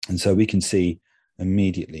And so we can see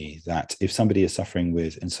immediately that if somebody is suffering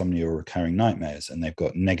with insomnia or recurring nightmares and they've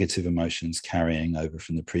got negative emotions carrying over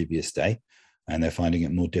from the previous day, and they're finding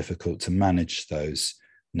it more difficult to manage those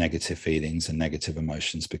negative feelings and negative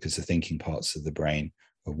emotions because the thinking parts of the brain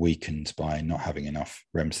are weakened by not having enough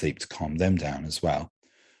REM sleep to calm them down as well,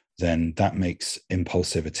 then that makes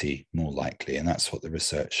impulsivity more likely. And that's what the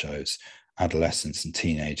research shows. Adolescents and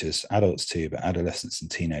teenagers, adults too, but adolescents and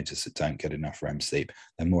teenagers that don't get enough REM sleep,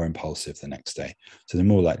 they're more impulsive the next day. So they're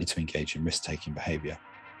more likely to engage in risk-taking behavior.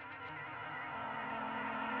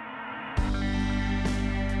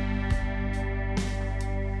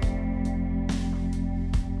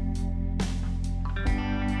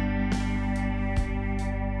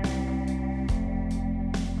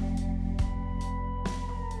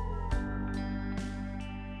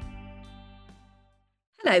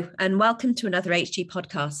 Hello, and welcome to another HG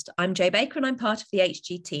podcast. I'm Jo Baker and I'm part of the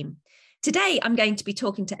HG team. Today, I'm going to be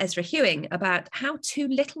talking to Ezra Hewing about how too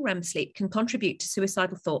little REM sleep can contribute to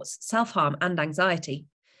suicidal thoughts, self-harm and anxiety.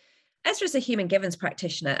 Ezra is a Human Givens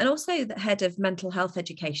practitioner and also the head of mental health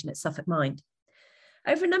education at Suffolk Mind.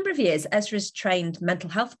 Over a number of years, Ezra has trained mental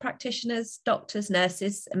health practitioners, doctors,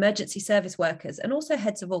 nurses, emergency service workers, and also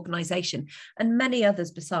heads of organisation, and many others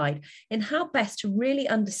beside, in how best to really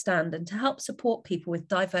understand and to help support people with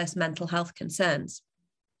diverse mental health concerns.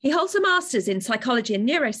 He holds a master's in psychology and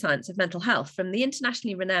neuroscience of mental health from the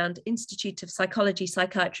internationally renowned Institute of Psychology,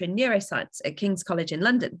 Psychiatry and Neuroscience at King's College in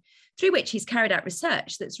London, through which he's carried out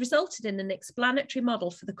research that's resulted in an explanatory model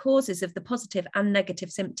for the causes of the positive and negative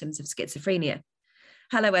symptoms of schizophrenia.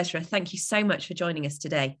 Hello, Ezra. Thank you so much for joining us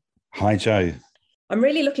today. Hi, Jo. I'm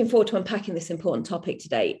really looking forward to unpacking this important topic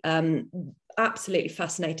today. Absolutely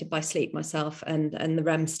fascinated by sleep myself and the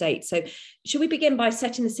REM state. So should we begin by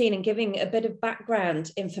setting the scene and giving a bit of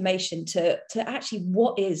background information to actually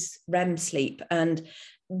what is REM sleep and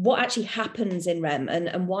what actually happens in REM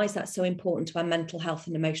and why is that so important to our mental health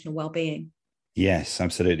and emotional well-being? Yes,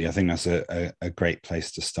 absolutely. I think that's a great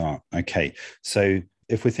place to start. Okay, so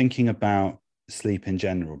if we're thinking about sleep in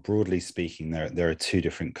general, broadly speaking, there are two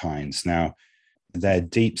different kinds. Now, there's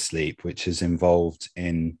deep sleep, which is involved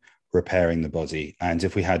in repairing the body. And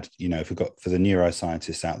if we had, if we've got, for the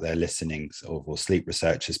neuroscientists out there listening, or sleep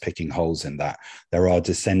researchers picking holes in that, there are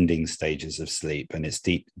descending stages of sleep, and it's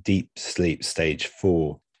deep sleep stage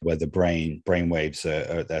 4, where the brain waves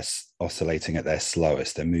are they're oscillating at their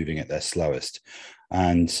slowest, they're moving at their slowest.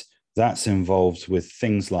 And that's involved with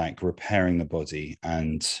things like repairing the body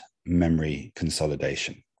and memory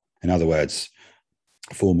consolidation. In other words,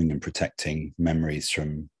 forming and protecting memories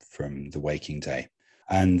from the waking day.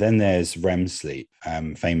 And then there's REM sleep,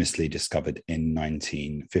 famously discovered in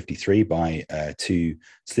 1953 by two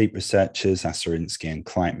sleep researchers, Asarinsky and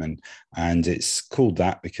Kleitman. And it's called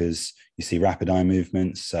that because you see rapid eye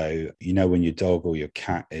movements. So, when your dog or your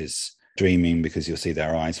cat is dreaming, because you'll see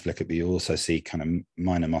their eyes flicker, but you also see kind of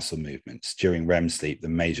minor muscle movements. During REM sleep, the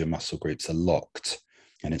major muscle groups are locked.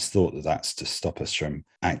 And it's thought that that's to stop us from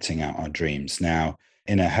acting out our dreams. Now,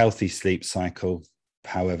 in a healthy sleep cycle,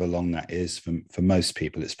 however long that is, for most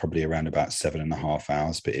people, it's probably around about 7.5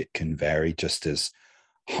 hours, but it can vary just as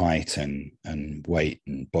height and weight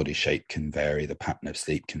and body shape can vary. The pattern of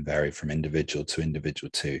sleep can vary from individual to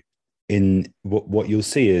individual too. In what you'll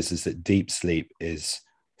see is that deep sleep is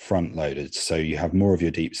front loaded. So you have more of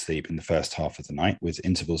your deep sleep in the first half of the night, with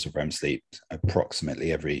intervals of REM sleep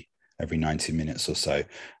approximately every 90 minutes or so.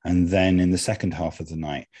 And then in the second half of the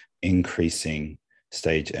night, increasing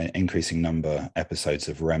number episodes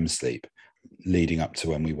of REM sleep leading up to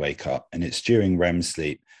when we wake up. And it's during REM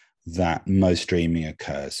sleep that most dreaming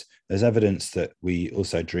occurs. There's evidence that we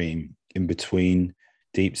also dream in between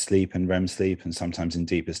deep sleep and REM sleep, and sometimes in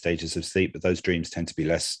deeper stages of sleep, but those dreams tend to be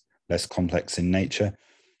less complex in nature.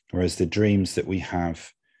 Whereas the dreams that we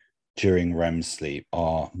have during REM sleep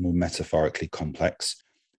are more metaphorically complex.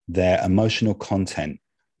 Their emotional content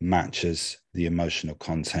matches the emotional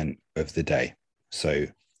content of the day. So,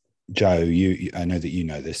 Jo, I know that you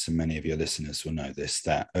know this, and many of your listeners will know this,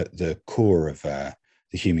 that at the core of the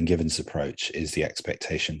Human Givens approach is the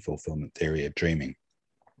expectation fulfillment theory of dreaming,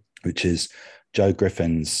 which is Joe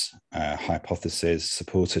Griffin's hypothesis,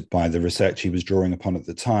 supported by the research he was drawing upon at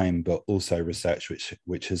the time, but also research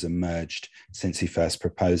which has emerged since he first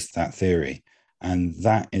proposed that theory. And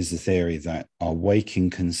that is the theory that our waking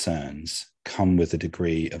concerns come with a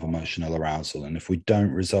degree of emotional arousal. And if we don't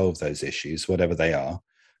resolve those issues, whatever they are,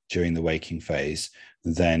 during the waking phase,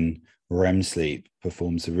 then REM sleep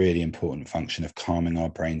performs a really important function of calming our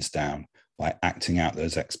brains down by acting out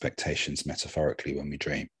those expectations metaphorically when we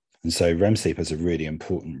dream. And so REM sleep has a really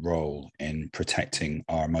important role in protecting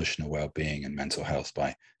our emotional well-being and mental health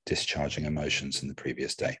by discharging emotions in the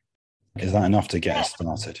previous day. Is that enough to get us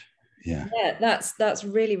started? Yeah. Yeah, that's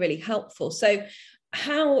really, really helpful. So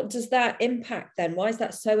how does that impact then? Why is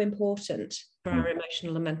that so important for our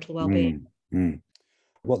emotional and mental well-being?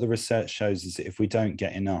 What the research shows is that if we don't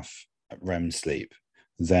get enough REM sleep,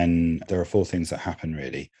 then there are four things that happen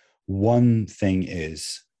really. One thing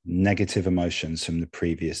is negative emotions from the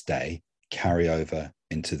previous day carry over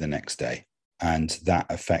into the next day. And that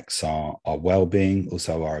affects our well-being,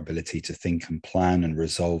 also our ability to think and plan and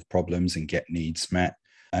resolve problems and get needs met.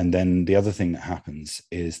 And then the other thing that happens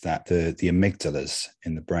is that the amygdalas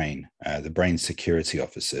in the brain security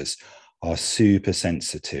officers, are super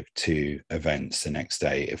sensitive to events the next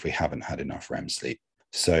day if we haven't had enough REM sleep.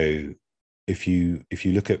 So if you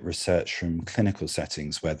look at research from clinical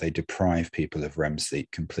settings where they deprive people of REM sleep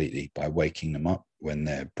completely by waking them up when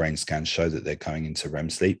their brain scans show that they're going into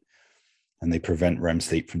REM sleep, and they prevent REM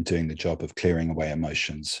sleep from doing the job of clearing away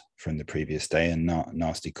emotions from the previous day and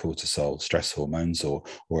nasty cortisol, stress hormones, or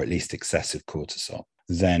at least excessive cortisol,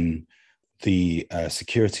 then the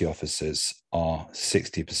security officers are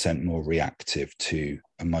 60% more reactive to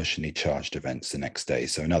emotionally charged events the next day.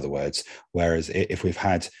 So in other words, whereas if we've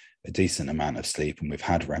had a decent amount of sleep and we've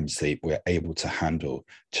had REM sleep, we're able to handle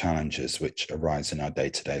challenges which arise in our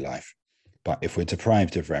day-to-day life. But if we're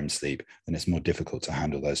deprived of REM sleep, then it's more difficult to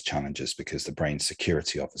handle those challenges because the brain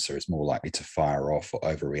security officer is more likely to fire off or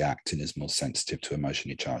overreact and is more sensitive to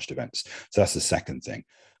emotionally charged events. So that's the second thing.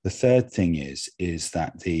 The third thing is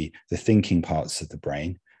that the thinking parts of the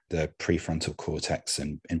brain, the prefrontal cortex,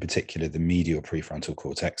 and in particular the medial prefrontal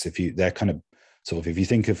cortex, if you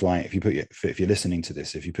think of like, if you're listening to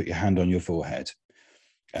this, if you put your hand on your forehead,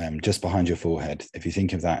 just behind your forehead, if you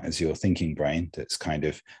think of that as your thinking brain, that's kind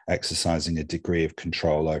of exercising a degree of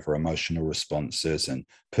control over emotional responses and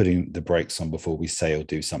putting the brakes on before we say or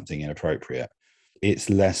do something inappropriate, it's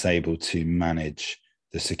less able to manage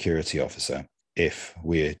the security officer if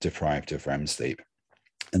we're deprived of REM sleep.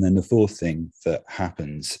 And then the fourth thing that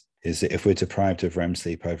happens is that if we're deprived of REM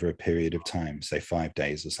sleep over a period of time, say 5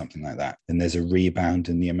 days or something like that, then there's a rebound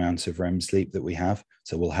in the amount of REM sleep that we have.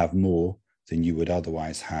 So we'll have more than you would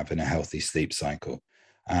otherwise have in a healthy sleep cycle.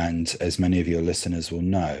 And as many of your listeners will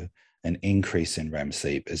know, an increase in REM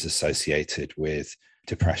sleep is associated with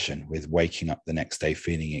depression, with waking up the next day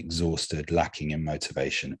feeling exhausted, lacking in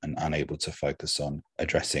motivation, and unable to focus on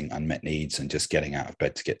addressing unmet needs and just getting out of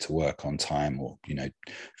bed to get to work on time, or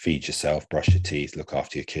feed yourself, brush your teeth, look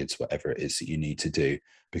after your kids, whatever it is that you need to do.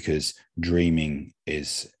 Because dreaming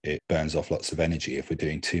it burns off lots of energy. If we're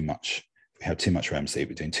doing too much, if we have too much REM sleep,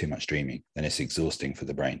 we're doing too much dreaming, then it's exhausting for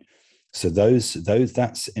the brain. So those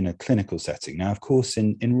that's in a clinical setting. Now, of course,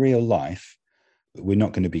 in real life, we're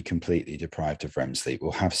not going to be completely deprived of REM sleep.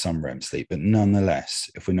 We'll have some REM sleep, but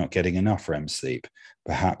nonetheless, if we're not getting enough REM sleep,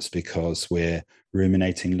 perhaps because we're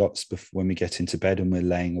ruminating lots when we get into bed and we're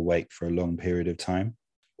laying awake for a long period of time,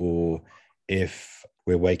 or if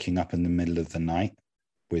we're waking up in the middle of the night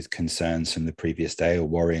with concerns from the previous day or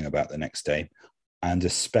worrying about the next day, and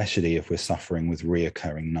especially if we're suffering with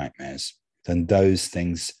reoccurring nightmares, then those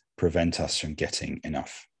things prevent us from getting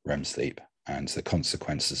enough REM sleep. And the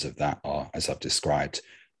consequences of that are, as I've described,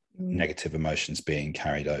 negative emotions being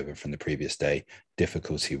carried over from the previous day,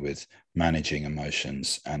 difficulty with managing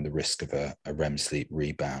emotions, and the risk of a REM sleep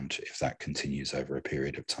rebound if that continues over a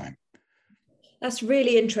period of time. That's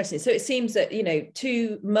really interesting. So it seems that,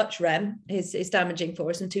 too much REM is damaging for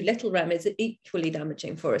us and too little REM is equally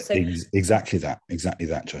damaging for us. So exactly that,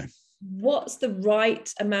 Joe. What's the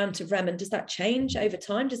right amount of REM, and does that change over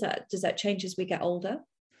time? Does that change as we get older?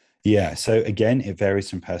 Yeah. So again, it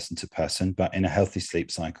varies from person to person, but in a healthy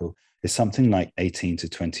sleep cycle, it's something like 18 to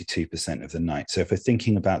 22% of the night. So if we're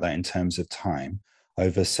thinking about that in terms of time,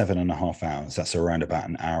 over 7.5 hours, that's around about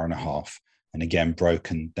an hour and a half. And again,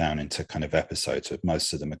 broken down into kind of episodes, with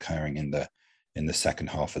most of them occurring in the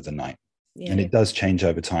second half of the night. Yeah. And it does change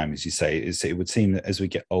over time, as you say. It would seem that as we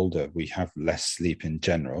get older, we have less sleep in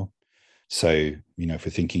general. So, if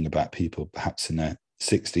we're thinking about people perhaps in their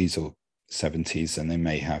 60s or 70s, and they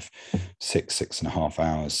may have 6.5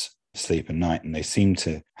 hours sleep a night, and they seem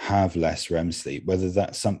to have less REM sleep, whether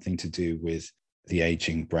that's something to do with the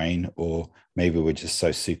aging brain, or maybe we're just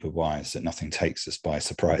so super wise that nothing takes us by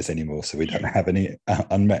surprise anymore, so we don't have any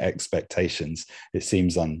unmet expectations. It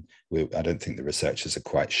seems I don't think the researchers are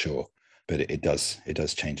quite sure, but it does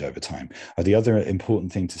change over time. The other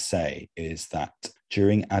important thing to say is that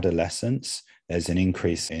during adolescence, there's an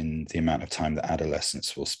increase in the amount of time that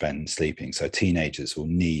adolescents will spend sleeping. So teenagers will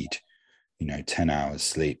need, 10 hours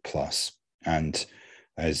sleep plus. And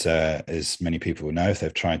as many people will know, if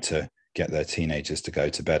they've tried to get their teenagers to go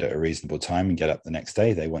to bed at a reasonable time and get up the next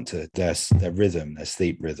day, they want to their rhythm, their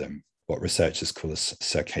sleep rhythm, what researchers call a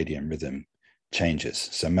circadian rhythm, changes.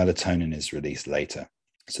 So melatonin is released later.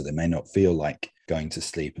 So they may not feel like going to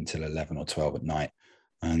sleep until 11 or 12 at night.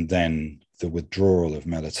 And then the withdrawal of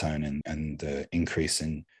melatonin and the increase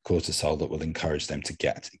in cortisol that will encourage them to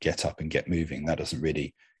get up and get moving, that doesn't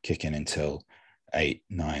really kick in until 8,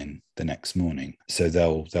 9 the next morning. So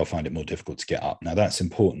they'll find it more difficult to get up. Now that's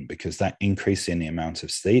important because that increase in the amount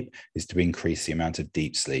of sleep is to increase the amount of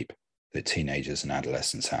deep sleep that teenagers and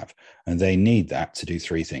adolescents have. And they need that to do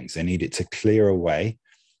three things. They need it to clear away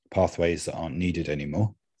pathways that aren't needed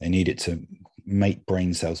anymore. They need it to make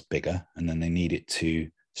brain cells bigger, and then they need it to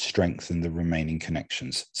strengthen the remaining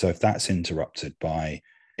connections. So if that's interrupted by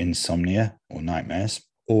insomnia or nightmares,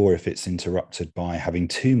 or if it's interrupted by having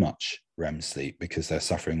too much REM sleep because they're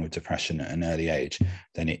suffering with depression at an early age,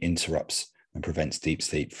 then it interrupts and prevents deep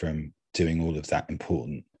sleep from doing all of that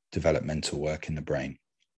important developmental work in the brain.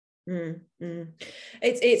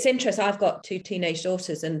 It's interesting. I've got 2 teenage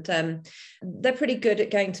daughters, and they're pretty good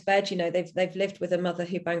at going to bed. You know, they've lived with a mother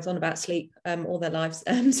who bangs on about sleep all their lives,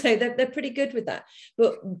 so they're pretty good with that.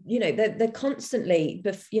 But you know, they're constantly,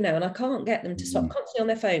 you know, and I can't get them to stop constantly on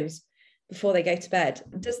their phones before they go to bed.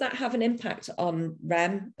 Does that have an impact on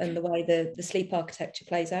REM and the way the sleep architecture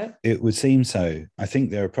plays out? It would seem so. I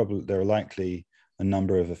think there are likely a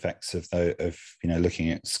number of effects of you know,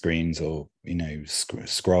 looking at screens or, you know,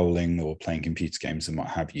 scrolling or playing computer games and what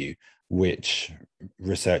have you, which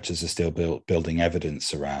researchers are still building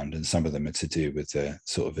evidence around, and some of them are to do with the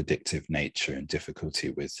sort of addictive nature and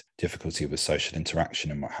difficulty with social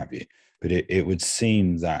interaction and what have you. But it would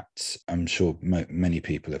seem that, I'm sure many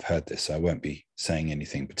people have heard this, so I won't be saying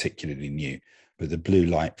anything particularly new, but the blue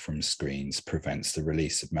light from screens prevents the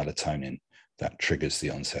release of melatonin that triggers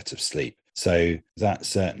the onset of sleep. So that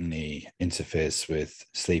certainly interferes with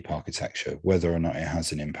sleep architecture. Whether or not it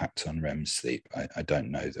has an impact on REM sleep, I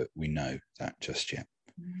don't know that we know that just yet.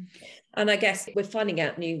 And I guess we're finding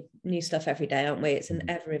out new stuff every day, aren't we? It's an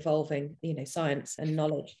ever evolving, you know, science and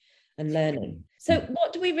knowledge and learning. So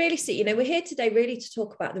what do we really see? You know, we're here today really to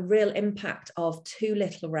talk about the real impact of too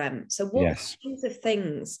little REM. So what kinds of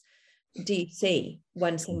things do you see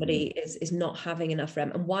when somebody is not having enough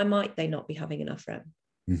REM, and why might they not be having enough REM?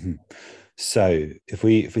 So if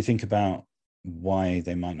we think about why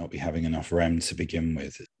they might not be having enough REM to begin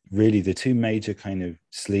with, really the 2 major kind of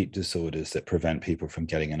sleep disorders that prevent people from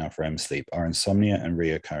getting enough REM sleep are insomnia and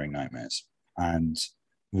reoccurring nightmares. And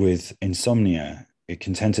with insomnia, it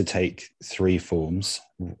can tend to take 3 forms.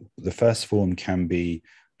 The first form can be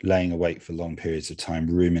laying awake for long periods of time,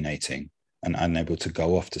 ruminating and unable to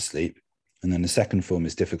go off to sleep. And then the second form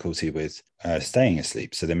is difficulty with staying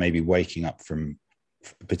asleep. So they may be waking up from,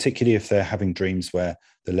 particularly if they're having dreams where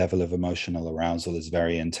the level of emotional arousal is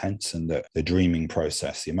very intense and the dreaming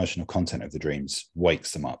process, the emotional content of the dreams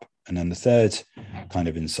wakes them up. And then the third kind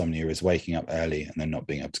of insomnia is waking up early and then not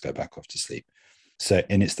being able to go back off to sleep. So,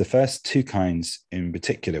 and it's the first 2 kinds in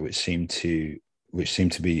particular which seem to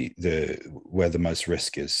be where the most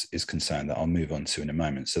risk is concerned, that I'll move on to in a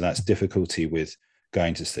moment. So that's difficulty with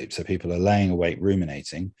going to sleep. So people are laying awake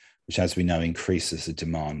ruminating, which, as we know, increases the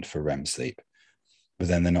demand for REM sleep, but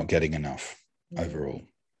then they're not getting enough overall.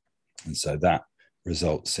 And so that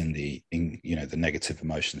results in the negative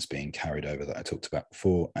emotions being carried over that I talked about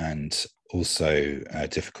before, and also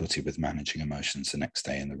difficulty with managing emotions the next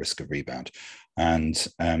day and the risk of rebound. And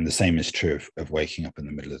the same is true of waking up in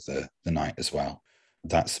the middle of the night as well.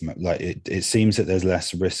 That's like it seems that there's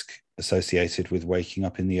less risk associated with waking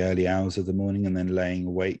up in the early hours of the morning and then laying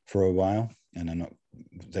awake for a while. And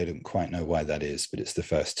they don't quite know why that is, but it's the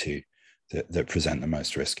first 2 that present the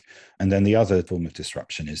most risk. And then the other form of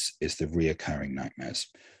disruption is the reoccurring nightmares.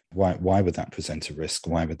 Why would that present a risk?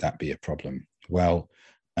 Why would that be a problem? Well,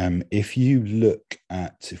 if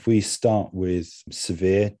we start with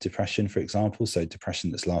severe depression, for example, so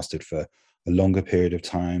depression that's lasted for a longer period of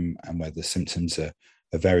time and where the symptoms are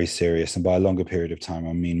very serious, and by a longer period of time,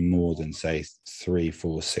 I mean more than, say, 3,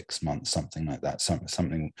 4, 6 months, something like that,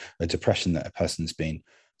 a depression that a person's been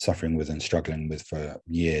suffering with and struggling with for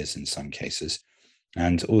years in some cases.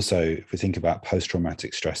 And also, if we think about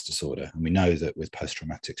post-traumatic stress disorder, and we know that with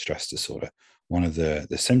post-traumatic stress disorder, one of the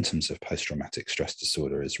symptoms of post-traumatic stress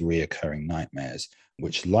disorder is reoccurring nightmares,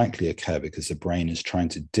 which likely occur because the brain is trying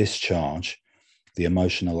to discharge the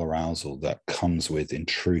emotional arousal that comes with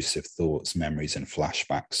intrusive thoughts, memories, and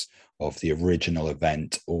flashbacks of the original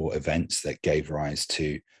event or events that gave rise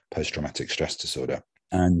to post-traumatic stress disorder.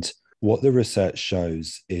 And what the research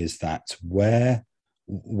shows is that where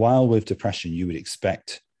while with depression, you would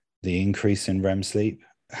expect the increase in REM sleep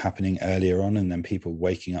happening earlier on and then people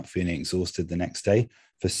waking up feeling exhausted the next day.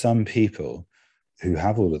 For some people who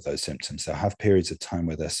have all of those symptoms, they'll have periods of time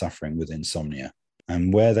where they're suffering with insomnia.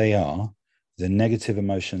 And where they are, the negative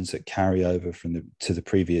emotions that carry over from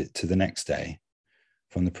the next day,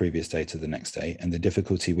 from the previous day to the next day, and the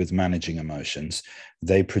difficulty with managing emotions,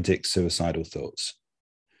 they predict suicidal thoughts.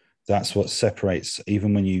 That's what separates,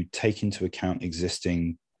 even when you take into account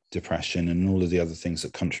existing depression and all of the other things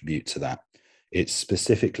that contribute to that. It's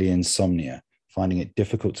specifically insomnia, finding it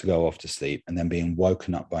difficult to go off to sleep and then being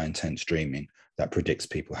woken up by intense dreaming that predicts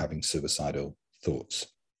people having suicidal thoughts.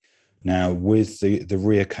 Now, with the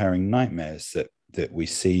reoccurring nightmares that we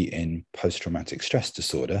see in post-traumatic stress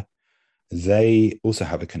disorder, they also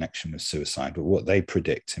have a connection with suicide, but what they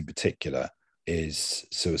predict in particular is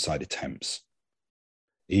suicide attempts.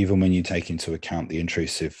 Even when you take into account the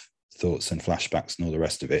intrusive thoughts and flashbacks and all the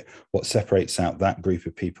rest of it, what separates out that group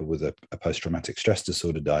of people with a post-traumatic stress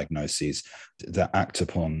disorder diagnosis that act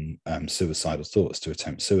upon suicidal thoughts to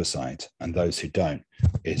attempt suicide, and those who don't,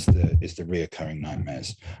 is the reoccurring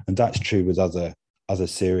nightmares. And that's true with other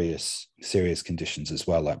serious conditions as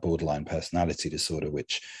well, like borderline personality disorder,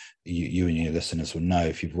 which you and your listeners will know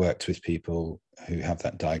if you've worked with people who have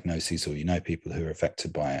that diagnosis, or you know people who are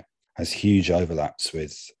affected by it, has huge overlaps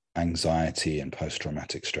with anxiety and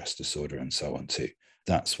post-traumatic stress disorder and so on too.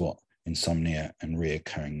 That's what insomnia and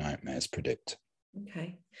reoccurring nightmares predict.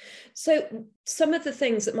 Okay. So some of the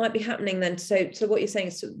things that might be happening then, so what you're saying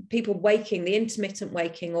is people waking, the intermittent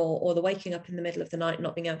waking or the waking up in the middle of the night,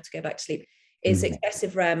 not being able to go back to sleep, is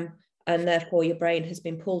excessive REM, and therefore your brain has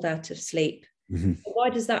been pulled out of sleep. Mm-hmm. Why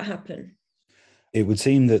does that happen? It would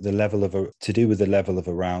seem that to do with the level of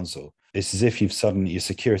arousal, it's as if your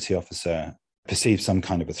security officer perceives some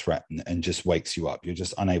kind of a threat and just wakes you up. You're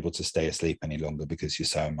just unable to stay asleep any longer because you're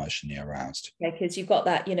so emotionally aroused. Yeah, because you've got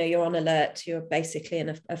that, you're on alert. You're basically in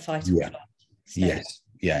a fight or flight state. Yes.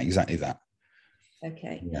 Yeah, exactly that.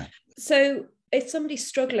 Okay. Yeah. So if somebody's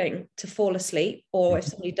struggling to fall asleep, or if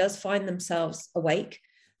somebody does find themselves awake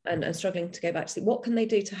and struggling to go back to sleep, what can they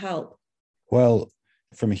do to help? Well,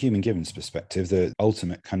 from a Human Givens perspective, the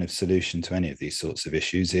ultimate kind of solution to any of these sorts of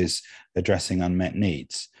issues is addressing unmet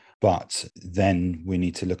needs. But then we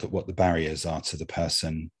need to look at what the barriers are to the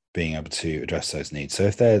person being able to address those needs. So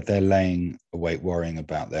if they're laying awake worrying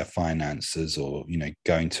about their finances, or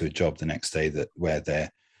going to a job the next day where they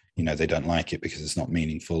don't like it because it's not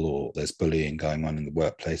meaningful, or there's bullying going on in the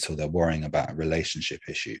workplace, or they're worrying about a relationship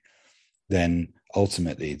issue, then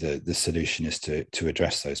ultimately the solution is to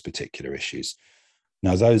address those particular issues.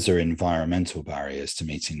 Now, those are environmental barriers to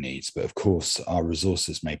meeting needs, but of course, our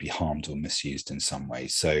resources may be harmed or misused in some way.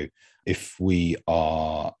 So if we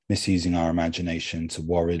are misusing our imagination to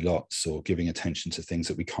worry lots, or giving attention to things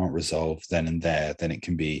that we can't resolve then and there, then it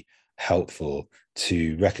can be helpful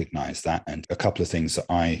to recognize that. And a couple of things that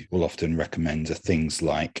I will often recommend are things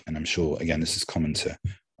like, and I'm sure, again, this is common to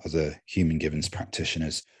other Human Givens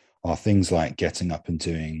practitioners, are things like getting up and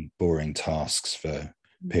doing boring tasks for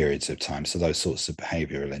periods of time. So those sorts of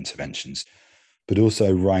behavioral interventions, but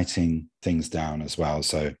also writing things down as well.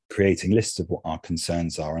 So creating lists of what our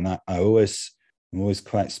concerns are. And I'm always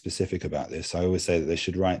quite specific about this. I always say that they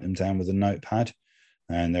should write them down with a notepad.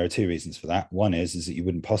 And there are two reasons for that. One is that you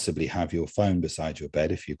wouldn't possibly have your phone beside your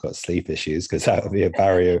bed if you've got sleep issues, because that would be a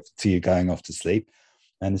barrier to you going off to sleep.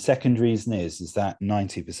 And the second reason is that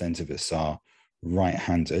 90% of us are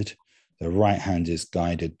right-handed. The right hand is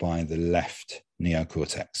guided by the left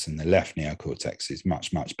neocortex, and the left neocortex is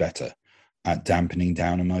much, much better at dampening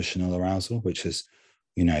down emotional arousal, which is,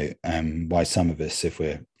 why some of us, if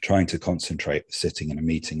we're trying to concentrate sitting in a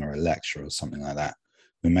meeting or a lecture or something like that,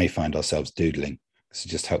 we may find ourselves doodling, because it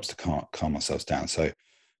just helps to calm ourselves down. So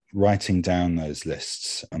writing down those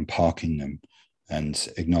lists and parking them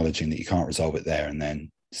and acknowledging that you can't resolve it there and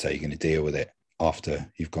then, so you're going to deal with it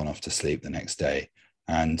after you've gone off to sleep the next day.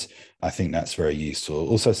 And I think that's very useful.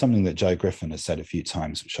 Also, something that Joe Griffin has said a few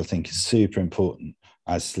times, which I think is super important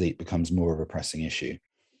as sleep becomes more of a pressing issue,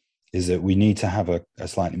 is that we need to have a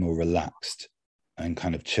slightly more relaxed and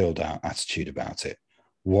kind of chilled out attitude about it.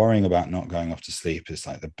 Worrying about not going off to sleep is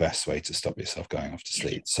like the best way to stop yourself going off to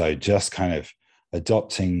sleep. So just kind of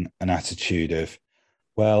adopting an attitude of,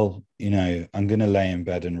 well, I'm going to lay in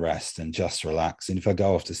bed and rest and just relax. And if I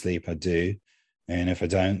go off to sleep, I do. And if I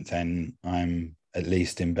don't, then I'm at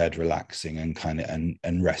least in bed relaxing and kind of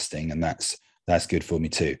and resting, and that's good for me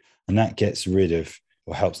too. And that gets rid of,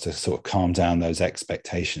 or helps to sort of calm down those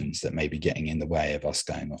expectations that may be getting in the way of us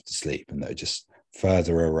going off to sleep, and that are just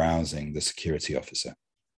further arousing the security officer.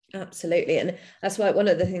 Absolutely. And that's why one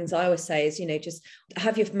of the things I always say is, just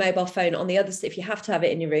have your mobile phone on the other, if you have to have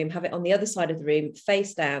it in your room, have it on the other side of the room,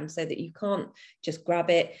 face down, so that you can't just grab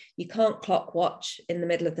it. You can't clock watch in the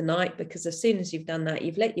middle of the night, because as soon as you've done that,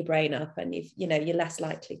 you've lit your brain up, and you're less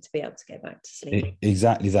likely to be able to go back to sleep.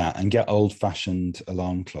 Exactly that. And get old-fashioned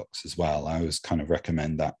alarm clocks as well. I always kind of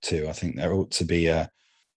recommend that too. I think there ought to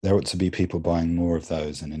be people buying more of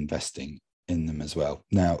those and investing in them as well.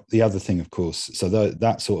 Now, the other thing, of course, so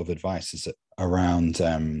that sort of advice is around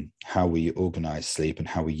how we organize sleep and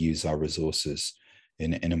how we use our resources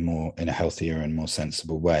in a healthier and more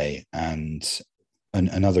sensible way. And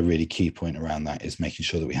another really key point around that is making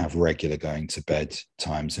sure that we have regular going to bed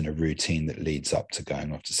times and a routine that leads up to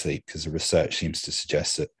going off to sleep, because the research seems to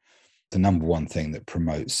suggest that the number one thing that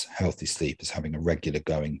promotes healthy sleep is having a regular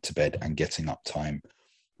going to bed and getting up time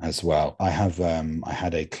as well. I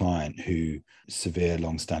had a client who severe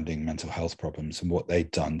long-standing mental health problems, and what they'd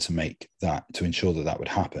done to ensure that would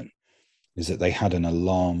happen is that they had an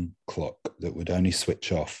alarm clock that would only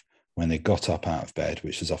switch off when they got up out of bed,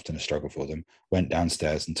 which is often a struggle for them, went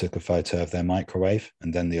downstairs and took a photo of their microwave,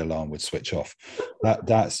 and then the alarm would switch off.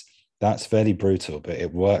 That's fairly brutal, but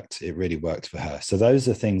it worked. It really worked for her. So those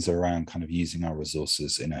are things around kind of using our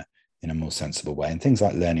resources in a more sensible way. And things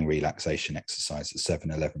like learning relaxation exercises,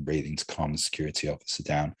 7-11 breathing to calm the security officer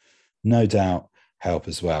down, no doubt help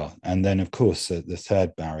as well. And then, of course, the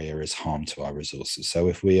third barrier is harm to our resources. So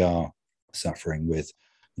if we are suffering with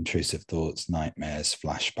intrusive thoughts, nightmares,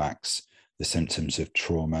 flashbacks, the symptoms of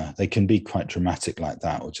trauma, they can be quite dramatic like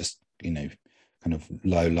that, or just, kind of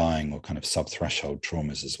low-lying or kind of sub-threshold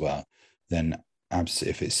traumas as well. Then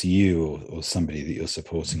if it's you or somebody that you're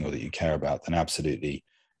supporting or that you care about, then absolutely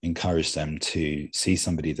encourage them to see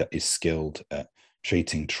somebody that is skilled at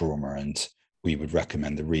treating trauma. And we would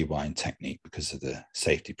recommend the rewind technique because of the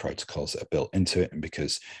safety protocols that are built into it, and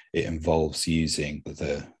because it involves using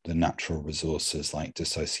the natural resources like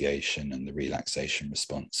dissociation and the relaxation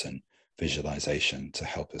response and visualization to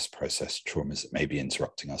help us process traumas that may be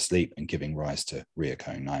interrupting our sleep and giving rise to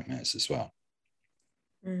reoccurring nightmares as well.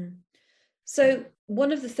 So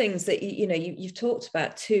one of the things that you've talked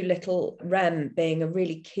about, too little REM being a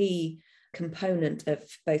really key component of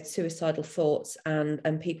both suicidal thoughts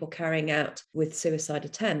and people carrying out with suicide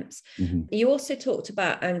attempts. Mm-hmm. You also talked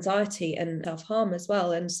about anxiety and self-harm as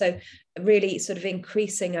well. And so really sort of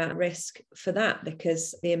increasing our risk for that,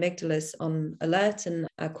 because the amygdala is on alert and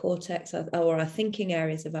our cortex or our thinking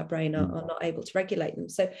areas of our brain are not able to regulate them.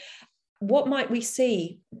 So what might we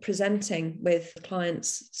see presenting with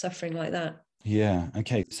clients suffering like that? Yeah,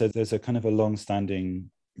 okay. So there's a kind of a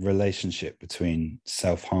long-standing relationship between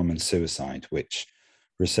self-harm and suicide, which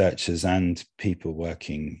researchers and people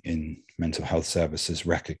working in mental health services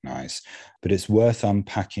recognize. But it's worth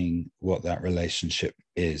unpacking what that relationship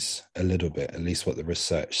is a little bit, at least what the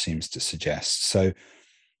research seems to suggest. So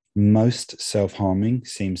most self-harming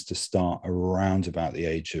seems to start around about the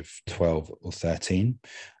age of 12 or 13.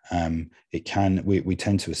 We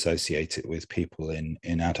tend to associate it with people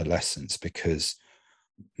in adolescence, because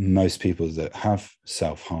most people that have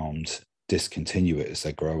self-harmed discontinue it as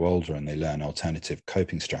they grow older and they learn alternative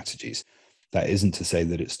coping strategies. That isn't to say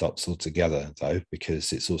that it stops altogether, though,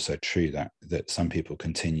 because it's also true that some people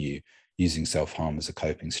continue using self-harm as a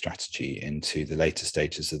coping strategy into the later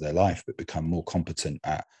stages of their life, but become more competent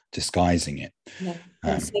at disguising it. Yeah,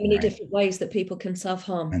 and so many different ways that people can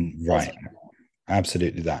self-harm. And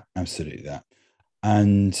absolutely that.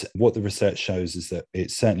 And what the research shows is that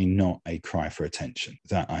it's certainly not a cry for attention.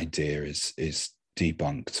 That idea is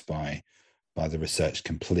debunked by the research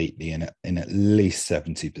completely. In at least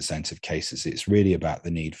 70% of cases, it's really about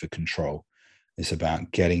the need for control. It's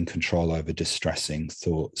about getting control over distressing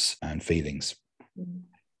thoughts and feelings.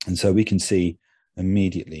 And so we can see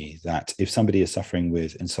immediately that if somebody is suffering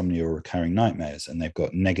with insomnia or recurring nightmares, and they've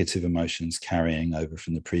got negative emotions carrying over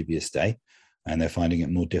from the previous day, and they're finding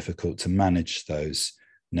it more difficult to manage those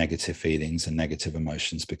negative feelings and negative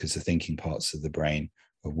emotions because the thinking parts of the brain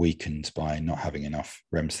are weakened by not having enough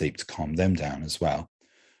REM sleep to calm them down as well,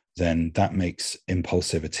 then that makes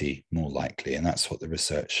impulsivity more likely. And that's what the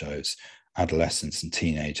research shows. Adolescents and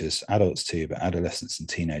teenagers, adults too, but adolescents and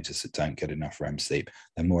teenagers that don't get enough REM sleep,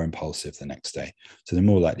 they're more impulsive the next day. So they're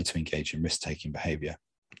more likely to engage in risk-taking behavior.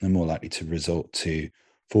 They're more likely to resort to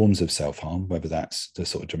forms of self-harm, whether that's the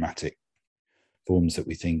sort of dramatic forms that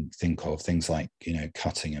we think of, things like,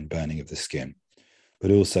 cutting and burning of the skin,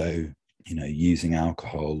 but also, using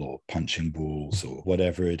alcohol or punching walls or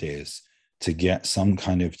whatever it is to get some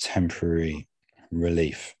kind of temporary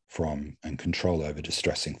relief from and control over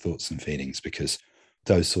distressing thoughts and feelings, because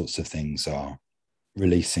those sorts of things are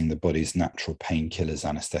releasing the body's natural painkillers,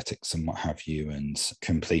 anesthetics, and what have you, and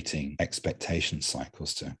completing expectation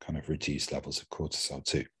cycles to kind of reduce levels of cortisol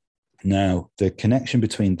too. Now, the connection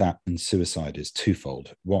between that and suicide is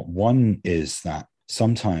twofold. One is that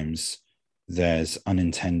sometimes there's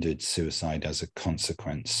unintended suicide as a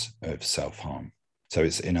consequence of self-harm. So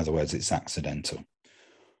it's, in other words, it's accidental.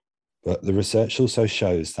 But the research also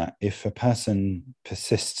shows that if a person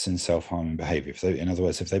persists in self-harming behavior, in other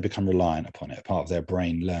words, if they become reliant upon it, a part of their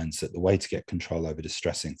brain learns that the way to get control over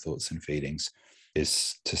distressing thoughts and feelings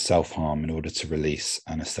is to self-harm in order to release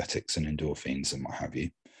anesthetics and endorphins and what have you,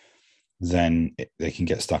 then they can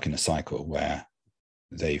get stuck in a cycle where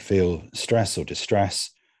they feel stress or distress.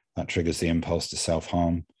 That triggers the impulse to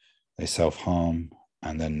self-harm. They self-harm,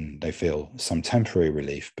 and then they feel some temporary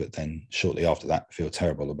relief, but then shortly after that feel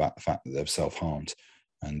terrible about the fact that they've self-harmed,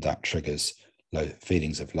 and that triggers low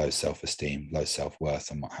feelings of low self-esteem, low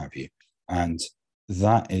self-worth, and what have you. And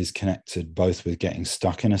that is connected both with getting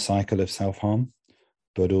stuck in a cycle of self-harm,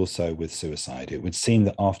 but also with suicide. It would seem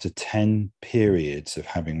that after 10 periods of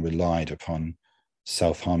having relied upon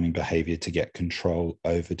self-harming behavior to get control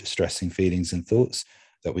over distressing feelings and thoughts,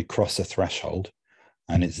 that we cross a threshold.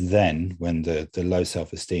 And it's then when the low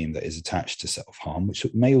self-esteem that is attached to self-harm, which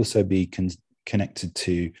may also be connected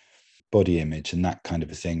to body image and that kind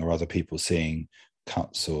of a thing, or other people seeing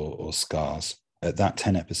cuts or scars, at that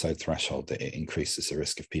 10 episode threshold, that it increases the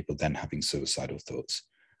risk of people then having suicidal thoughts,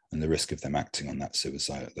 and the risk of them acting on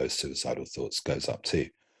those suicidal thoughts goes up too.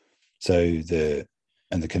 So the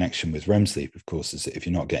connection with REM sleep, of course, is that if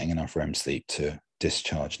you're not getting enough REM sleep to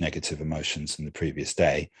discharge negative emotions from the previous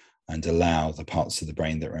day and allow the parts of the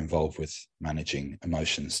brain that are involved with managing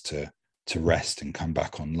emotions to rest and come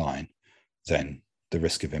back online, then the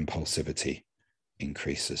risk of impulsivity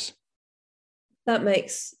increases. That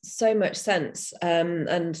makes so much sense. And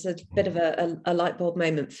a bit of a light bulb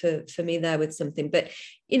moment for me there with something. But,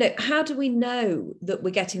 how do we know that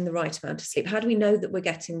we're getting the right amount of sleep? How do we know that we're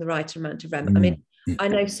getting the right amount of REM? I mean, I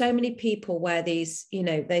know so many people where these,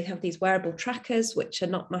 they have these wearable trackers, which are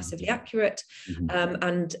not massively accurate.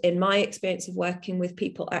 And in my experience of working with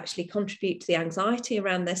people, actually contribute to the anxiety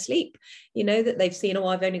around their sleep, that they've seen,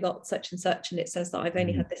 I've only got such and such, and it says that I've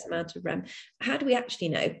only had this amount of REM. How do we actually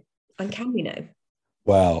know? And can we know?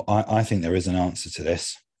 Well, I think there is an answer to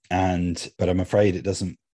this, but I'm afraid it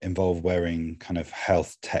doesn't involve wearing kind of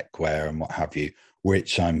health tech wear and what have you,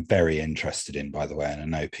 which I'm very interested in, by the way. And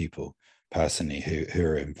I know people personally who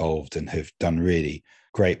are involved and who've done really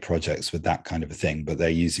great projects with that kind of a thing, but they're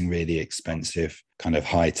using really expensive kind of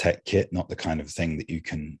high tech kit, not the kind of thing that you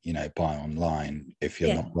can, buy online if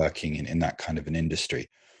you're not working in that kind of an industry.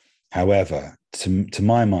 However, to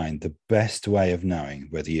my mind, the best way of knowing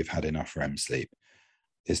whether you've had enough REM sleep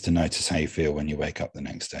is to notice how you feel when you wake up the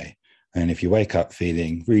next day. And if you wake up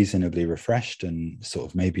feeling reasonably refreshed and sort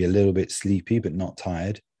of maybe a little bit sleepy, but not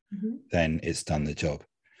tired, then it's done the job.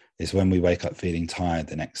 It's when we wake up feeling tired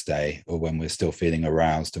the next day, or when we're still feeling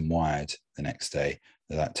aroused and wired the next day,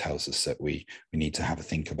 that tells us that we need to have a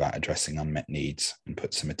think about addressing unmet needs and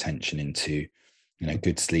put some attention into,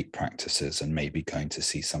 good sleep practices, and maybe going to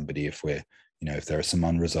see somebody if we're, if there are some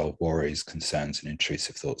unresolved worries, concerns, and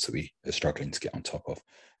intrusive thoughts that we are struggling to get on top of.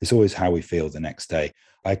 It's always how we feel the next day.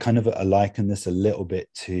 I kind of liken this a little bit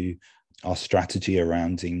to our strategy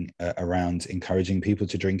around encouraging people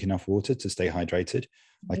to drink enough water to stay hydrated.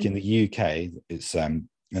 Like in the UK, it's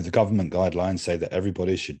the government guidelines say that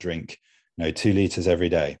everybody should drink 2 liters every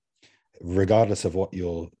day, regardless of what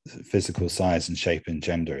your physical size and shape and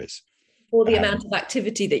gender is. Or the amount of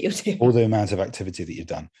activity that you're doing. Or the amount of activity that you've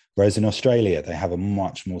done. Whereas in Australia, they have a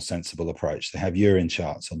much more sensible approach. They have urine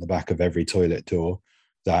charts on the back of every toilet door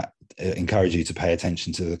that encourage you to pay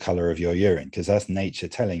attention to the color of your urine, because that's nature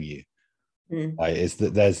telling you. Like, is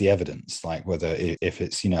that there's the evidence, like whether if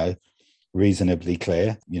it's, reasonably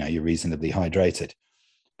clear, you're reasonably hydrated.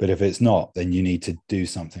 But if it's not, then you need to do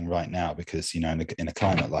something right now, because, in a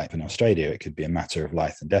climate like in Australia, it could be a matter of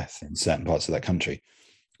life and death in certain parts of that country.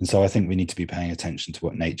 And so I think we need to be paying attention to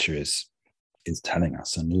what nature is telling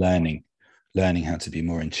us, and learning how to be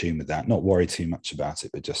more in tune with that, not worry too much about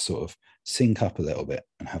it, but just sort of sync up a little bit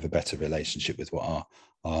and have a better relationship with what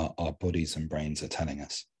our bodies and brains are telling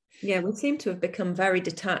us. Yeah, we seem to have become very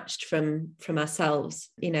detached from ourselves,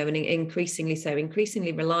 and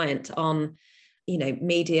increasingly reliant on,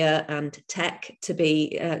 media and tech to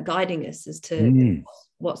be guiding us as to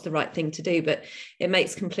what's the right thing to do. But it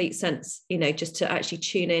makes complete sense, just to actually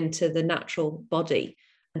tune into the natural body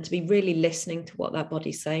and to be really listening to what that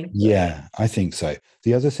body's saying. Yeah, I think so.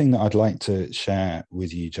 The other thing that I'd like to share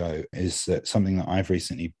with you, Jo, is that something that I've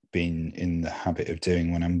recently been in the habit of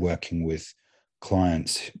doing when I'm working with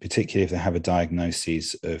clients, particularly if they have a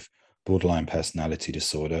diagnosis of borderline personality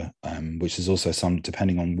disorder, which is also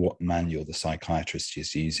depending on what manual the psychiatrist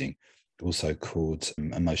is using, also called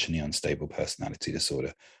emotionally unstable personality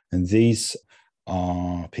disorder. And these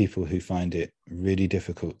are people who find it really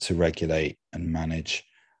difficult to regulate and manage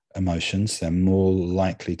emotions. They're more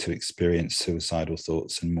likely to experience suicidal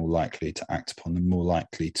thoughts and more likely to act upon them, more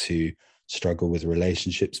likely to struggle with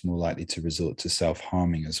relationships, more likely to resort to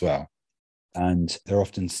self-harming as well. And they're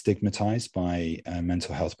often stigmatized by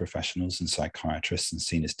mental health professionals and psychiatrists and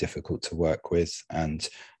seen as difficult to work with and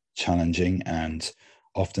challenging. And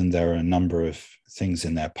often there are a number of things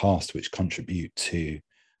in their past which contribute to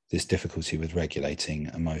this difficulty with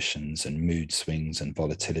regulating emotions and mood swings and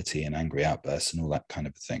volatility and angry outbursts and all that kind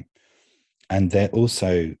of thing. And they're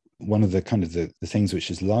also one of the kind of the things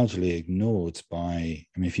which is largely ignored by,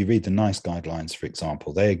 I mean, if you read the NICE guidelines, for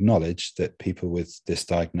example, they acknowledge that people with this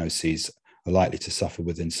diagnosis are likely to suffer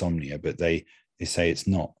with insomnia, but they say it's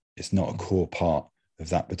not a core part of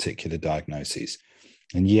that particular diagnosis.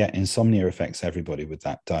 And yet insomnia affects everybody with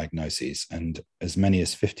that diagnosis, and as many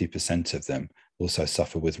as 50% of them also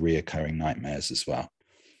suffer with reoccurring nightmares as well.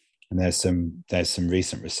 And there's some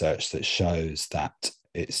recent research that shows that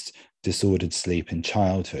it's disordered sleep in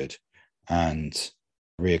childhood and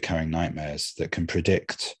reoccurring nightmares that can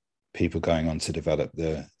predict people going on to develop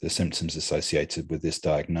the symptoms associated with this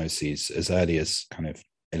diagnosis as early as kind of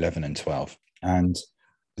 11 and 12. And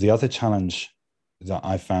the other challenge that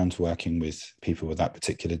I found working with people with that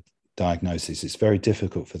particular diagnosis, it's very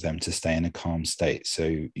difficult for them to stay in a calm state.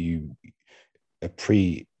 So a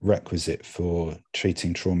prerequisite for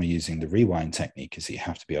treating trauma using the rewind technique is that you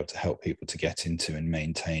have to be able to help people to get into and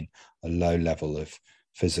maintain a low level of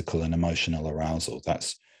physical and emotional arousal.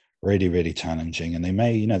 That's really, really challenging. And there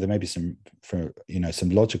may be some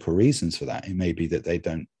logical reasons for that. It may be that they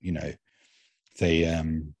don't,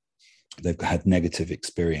 they've had negative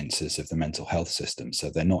experiences of the mental health system. So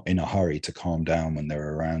they're not in a hurry to calm down when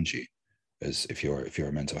they're around you, as if you're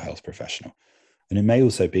a mental health professional. And it may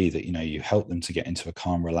also be that, you help them to get into a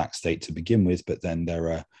calm, relaxed state to begin with, but then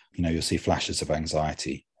there are, you'll see flashes of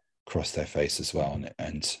anxiety across their face as well.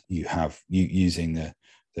 And you using the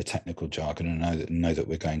technical jargon, and know that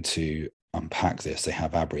we're going to unpack this. They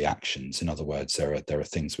have abreactions. In other words, there are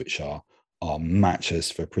things which are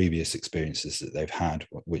matches for previous experiences that they've had,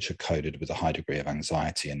 which are coded with a high degree of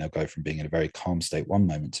anxiety, and they'll go from being in a very calm state one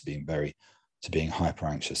moment to being hyper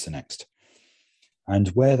anxious the next. And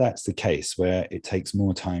where that's the case, where it takes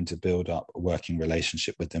more time to build up a working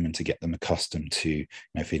relationship with them and to get them accustomed to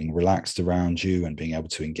feeling relaxed around you and being able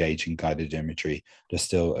to engage in guided imagery, they're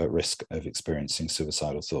still at risk of experiencing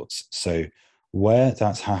suicidal thoughts. So where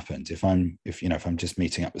that's happened, if I'm just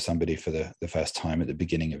meeting up with somebody for the first time at the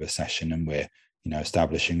beginning of a session and we're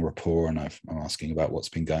establishing rapport, and I'm asking about what's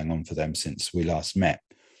been going on for them since we last met,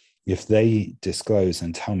 if they disclose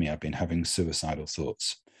and tell me I've been having suicidal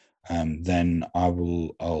thoughts, then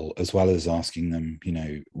I'll, as well as asking them,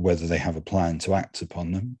 whether they have a plan to act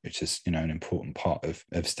upon them, which is, an important part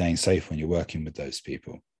of staying safe when you're working with those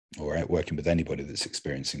people or working with anybody that's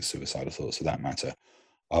experiencing suicidal thoughts for that matter.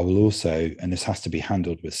 I will also, and this has to be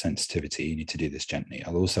handled with sensitivity, you need to do this gently.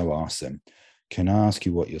 I'll also ask them, can I ask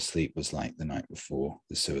you what your sleep was like the night before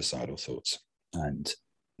the suicidal thoughts? And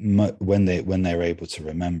when they're able to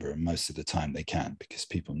remember, and most of the time they can, because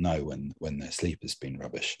people know when their sleep has been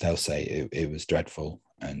rubbish, they'll say it was dreadful,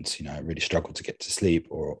 and I really struggled to get to sleep,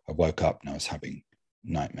 or I woke up and I was having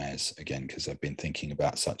nightmares again because I've been thinking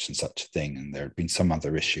about such and such a thing, and there had been some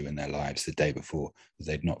other issue in their lives the day before that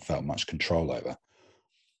they'd not felt much control over.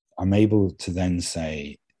 I'm able to then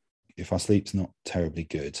say, if our sleep's not terribly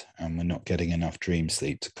good and we're not getting enough dream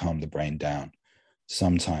sleep to calm the brain down,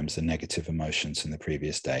 sometimes the negative emotions from the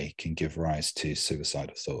previous day can give rise to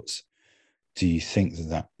suicidal thoughts. Do you think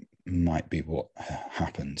that might be what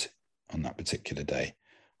happened on that particular day?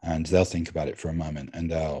 And they'll think about it for a moment,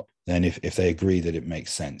 and then if they agree that it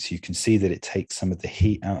makes sense, you can see that it takes some of the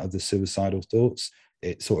heat out of the suicidal thoughts.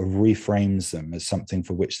 It sort of reframes them as something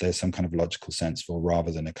for which there's some kind of logical sense for,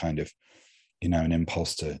 rather than a kind of, an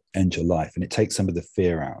impulse to end your life. And it takes some of the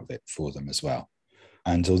fear out of it for them as well.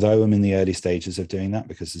 And although I'm in the early stages of doing that,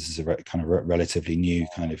 because this is a kind of relatively new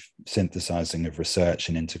kind of synthesizing of research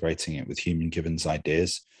and integrating it with human givens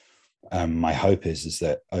ideas, my hope is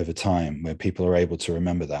that over time, when people are able to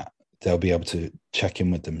remember that, they'll be able to check in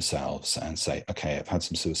with themselves and say, okay, I've had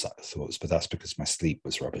some suicidal thoughts, but that's because my sleep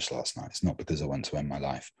was rubbish last night. It's not because I want to end my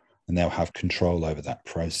life. And they'll have control over that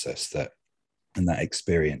process and that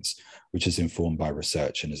experience, which is informed by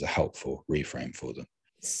research and is a helpful reframe for them.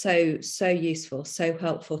 So useful, so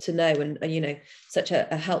helpful to know, and such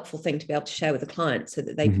a helpful thing to be able to share with the client so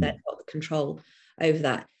that they've then got the control over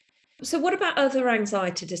that. So what about other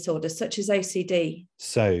anxiety disorders such as OCD?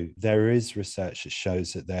 So there is research that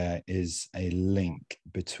shows that there is a link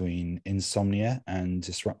between insomnia and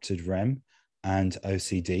disrupted REM and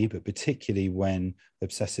OCD, but particularly when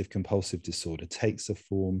obsessive compulsive disorder takes the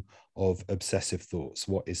form of obsessive thoughts,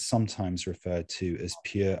 what is sometimes referred to as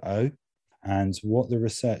pure O. And what the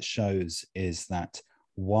research shows is that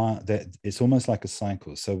it's almost like a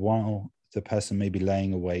cycle. So while the person may be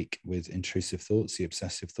laying awake with intrusive thoughts, the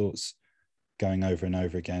obsessive thoughts going over and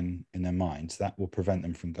over again in their minds, that will prevent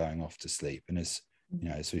them from going off to sleep. And as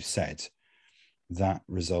as we've said, that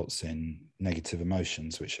results in negative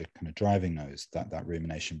emotions, which are kind of driving that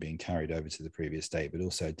rumination being carried over to the previous day, but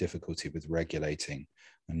also difficulty with regulating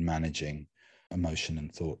and managing emotion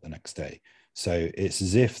and thought the next day. So it's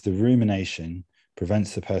as if the rumination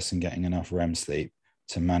prevents the person getting enough REM sleep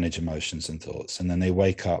to manage emotions and thoughts. And then they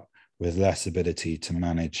wake up with less ability to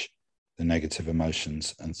manage the negative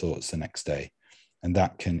emotions and thoughts the next day. And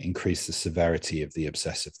that can increase the severity of the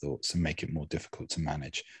obsessive thoughts and make it more difficult to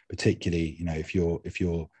manage, particularly, if you're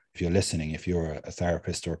listening, if you're a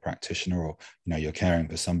therapist or a practitioner, or, you're caring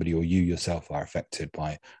for somebody, or you yourself are affected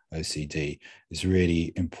by OCD. It's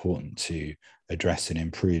really important to address and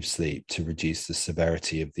improve sleep to reduce the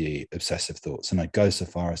severity of the obsessive thoughts. And I'd go so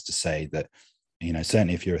far as to say that,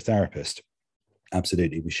 certainly if you're a therapist,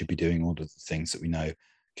 absolutely, we should be doing all of the things that we know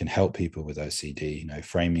can help people with OCD,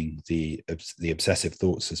 framing the obsessive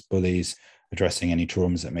thoughts as bullies, addressing any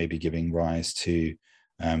traumas that may be giving rise to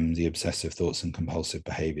the obsessive thoughts and compulsive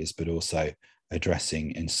behaviors, but also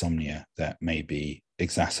addressing insomnia that may be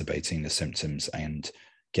exacerbating the symptoms and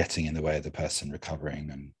getting in the way of the person recovering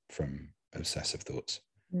and from obsessive thoughts.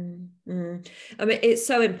 Mm-hmm. I mean, it's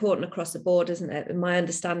so important across the board, isn't it? And my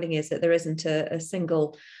understanding is that there isn't a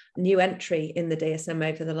single new entry in the DSM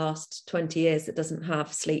over the last 20 years that doesn't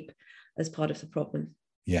have sleep as part of the problem.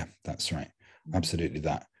 Yeah, that's right. Absolutely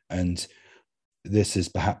that. And this is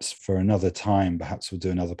perhaps for another time, perhaps we'll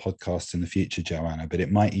do another podcast in the future, Joanna, but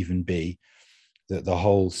it might even be that the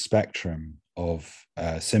whole spectrum of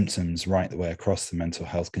symptoms right the way across the mental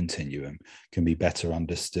health continuum can be better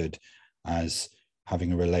understood as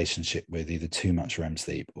having a relationship with either too much REM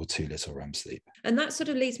sleep or too little REM sleep. And that sort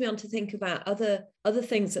of leads me on to think about other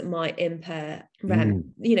things that might impair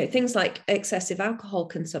REM, things like excessive alcohol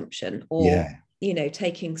consumption or,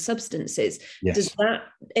 taking substances. Yes. Does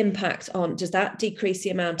that decrease the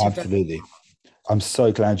amount of REM? Absolutely. I'm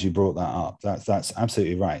so glad you brought that up. That's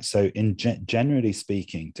absolutely right. So generally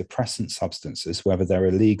speaking, depressant substances, whether they're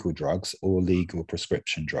illegal drugs or legal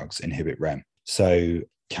prescription drugs, inhibit REM. So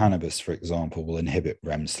cannabis, for example, will inhibit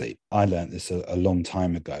REM sleep. I learned this a long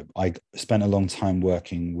time ago. I spent a long time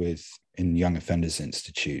working in young offenders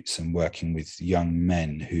institutes and working with young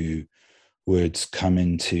men who would come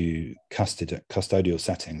into custodial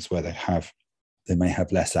settings where they may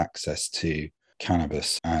have less access to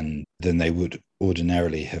cannabis than they would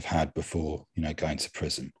ordinarily have had before, going to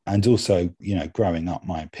prison. And also, growing up,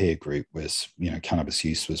 my peer group was, cannabis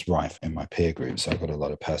use was rife in my peer group. So I've got a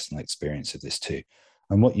lot of personal experience of this too.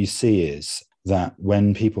 And what you see is that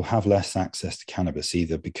when people have less access to cannabis,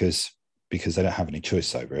 either because they don't have any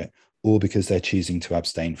choice over it, or because they're choosing to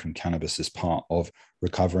abstain from cannabis as part of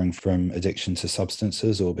recovering from addiction to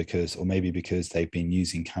substances, or maybe because they've been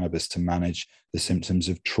using cannabis to manage the symptoms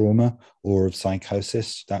of trauma or of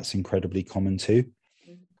psychosis, that's incredibly common too.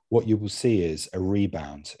 What you will see is a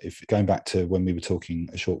rebound. If going back to when we were talking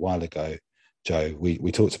a short while ago, Joe,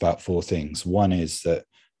 we talked about 4 things. One is that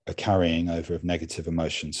a carrying over of negative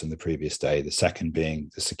emotions from the previous day. The second being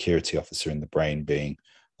the security officer in the brain being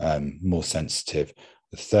more sensitive.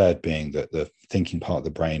 The third being that the thinking part of the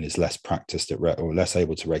brain is less practiced or less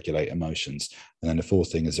able to regulate emotions. And then the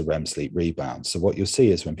fourth thing is a REM sleep rebound. So what you'll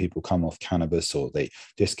see is when people come off cannabis or they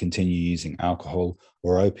discontinue using alcohol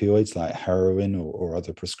or opioids like heroin or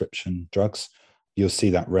other prescription drugs, you'll see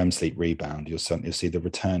that REM sleep rebound. You'll see the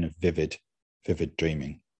return of vivid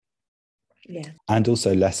dreaming. Yeah. And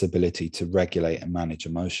also less ability to regulate and manage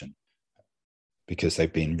emotion because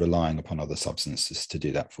they've been relying upon other substances to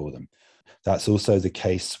do that for them. That's also the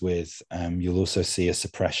case with, you'll also see a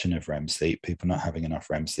suppression of REM sleep, people not having enough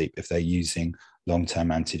REM sleep if they're using long-term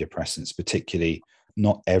antidepressants, particularly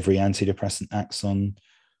not every antidepressant acts on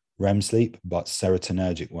REM sleep, but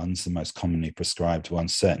serotonergic ones, the most commonly prescribed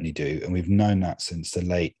ones, certainly do. And we've known that since the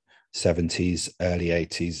late 70s, early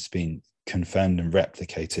 80s. It's been confirmed and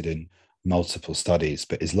replicated in multiple studies,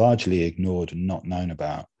 but is largely ignored and not known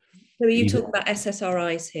about So are you talking about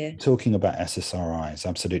SSRIs here? Talking about SSRIs,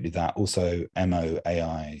 absolutely that. Also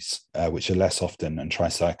MOAIs, which are less often, and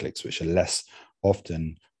tricyclics, which are less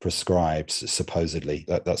often prescribed, supposedly.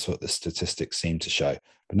 That's what the statistics seem to show.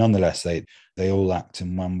 But nonetheless, they all act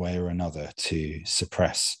in one way or another to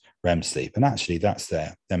suppress REM sleep. And actually, that's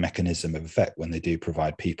their mechanism of effect when they do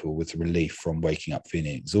provide people with relief from waking up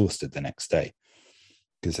feeling exhausted the next day,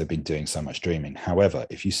 because they've been doing so much dreaming. However,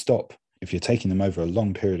 if you're taking them over a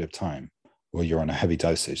long period of time, or you're on a heavy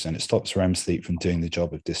dosage, then it stops REM sleep from doing the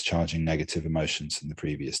job of discharging negative emotions in the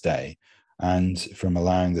previous day, and from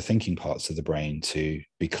allowing the thinking parts of the brain to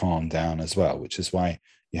be calmed down as well, which is why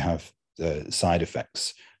you have the side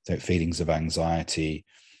effects, the feelings of anxiety,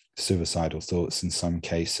 suicidal thoughts in some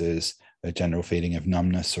cases, a general feeling of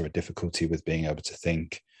numbness or a difficulty with being able to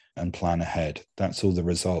think and plan ahead. That's all the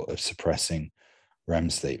result of suppressing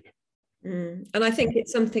REM sleep. And I think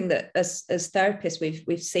it's something that as therapists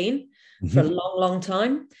we've seen for a long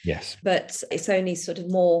time. Yes. But it's only sort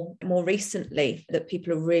of more recently that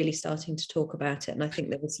people are really starting to talk about it. And I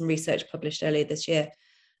think there was some research published earlier this year,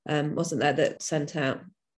 wasn't there, that sent out?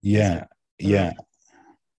 Yeah.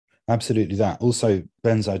 Absolutely that. Also,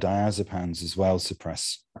 benzodiazepines as well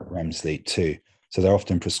suppress REM sleep too. So they're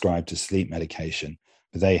often prescribed as sleep medication,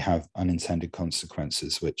 but they have unintended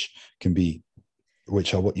consequences, which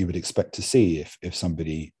are what you would expect to see if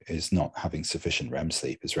somebody is not having sufficient REM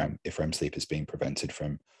sleep, if REM sleep is being prevented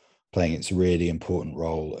from playing its really important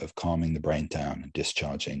role of calming the brain down and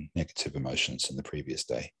discharging negative emotions in the previous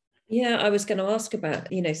day. Yeah, I was going to ask about,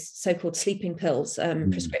 so-called sleeping pills,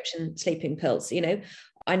 prescription sleeping pills.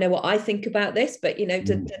 I know what I think about this, but,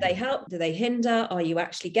 do they help? Do they hinder? Are you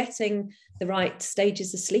actually getting the right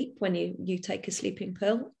stages of sleep when you take a sleeping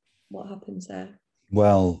pill? What happens there?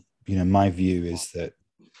 Well, my view is that,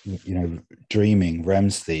 dreaming, REM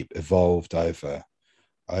sleep evolved over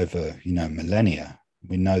millennia.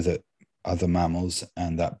 We know that other mammals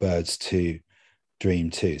and that birds too dream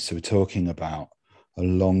too. So we're talking about a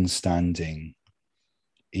long-standing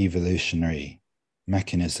evolutionary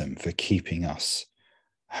mechanism for keeping us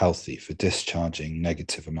healthy, for discharging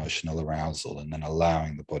negative emotional arousal and then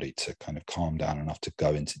allowing the body to kind of calm down enough to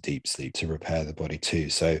go into deep sleep to repair the body too.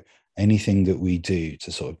 So anything that we do to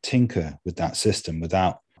sort of tinker with that system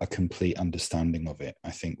without a complete understanding of it,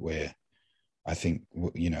 I think we're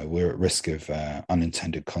at risk of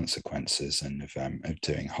unintended consequences and of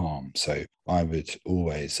doing harm. So I would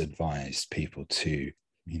always advise people to,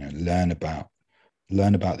 learn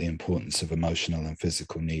about the importance of emotional and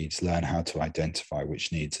physical needs, learn how to identify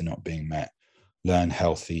which needs are not being met, learn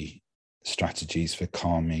healthy strategies for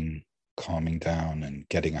calming down and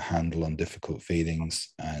getting a handle on difficult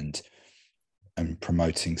feelings, and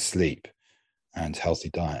promoting sleep and healthy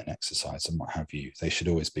diet and exercise and what have you. They should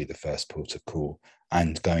always be the first port of call,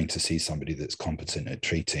 and going to see somebody that's competent at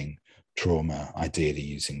treating trauma, ideally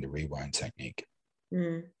using the rewind technique.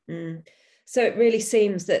 So it really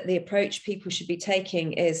seems that the approach people should be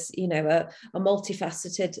taking is, a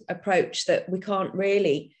multifaceted approach, that we can't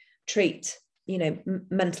really treat,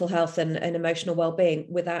 mental health and emotional well-being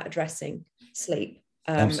without addressing sleep.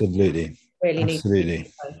 Absolutely. Really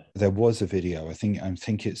absolutely. There was a video, I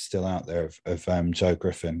think it's still out there, of Joe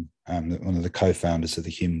Griffin, one of the co-founders of the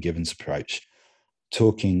Human Givens approach,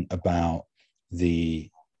 talking about the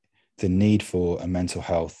need for a mental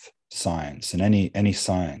health science. And any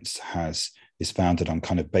science is founded on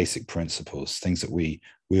kind of basic principles, things that we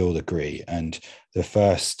all agree. And the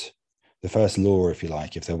first law, if you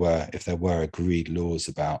like, if there were agreed laws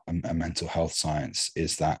about a mental health science,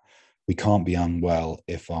 is that we can't be unwell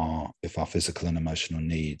if our physical and emotional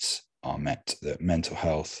needs are met, that mental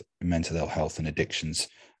ill health and addictions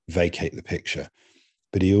vacate the picture.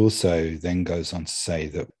 But he also then goes on to say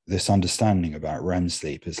that this understanding about REM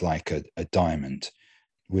sleep is like a diamond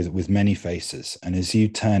with many faces. And as you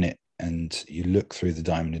turn it and you look through the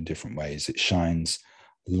diamond in different ways, it shines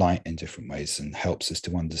light in different ways and helps us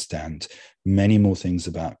to understand many more things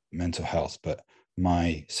about mental health. But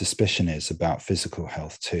my suspicion is about physical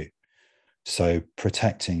health too. So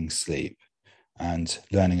protecting sleep and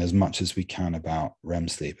learning as much as we can about REM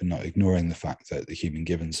sleep, and not ignoring the fact that the Human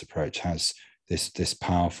Givens approach has this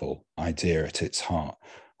powerful idea at its heart,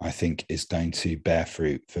 I think is going to bear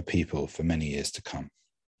fruit for people for many years to come.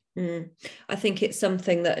 I think it's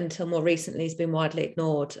something that until more recently has been widely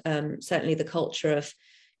ignored. Certainly the culture of,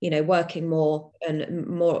 working more and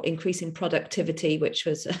more increasing productivity, which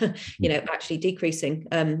was, actually decreasing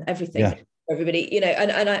everything. Yeah. everybody, you know,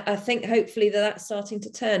 and I think hopefully that's starting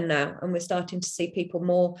to turn now, and we're starting to see people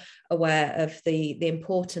more aware of the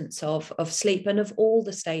importance of sleep and of all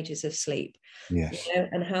the stages of sleep. Yes. You know,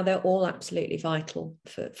 and how they're all absolutely vital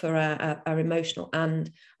for our emotional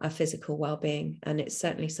and our physical well-being. And it's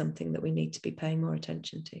certainly something that we need to be paying more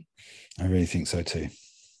attention to. I really think so too.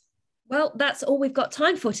 Well, that's all we've got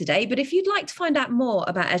time for today. But if you'd like to find out more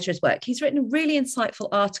about Ezra's work, he's written a really insightful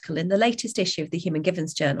article in the latest issue of the Human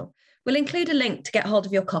Givens Journal. We'll include a link to get hold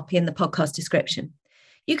of your copy in the podcast description.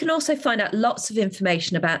 You can also find out lots of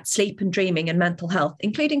information about sleep and dreaming and mental health,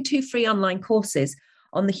 including 2 free online courses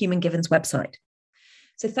on the Human Givens website.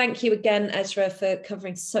 So thank you again, Ezra, for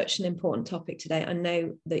covering such an important topic today. I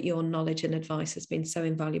know that your knowledge and advice has been so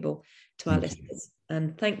invaluable to our listeners.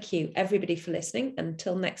 And thank you, everybody, for listening.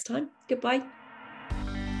 Until next time, goodbye.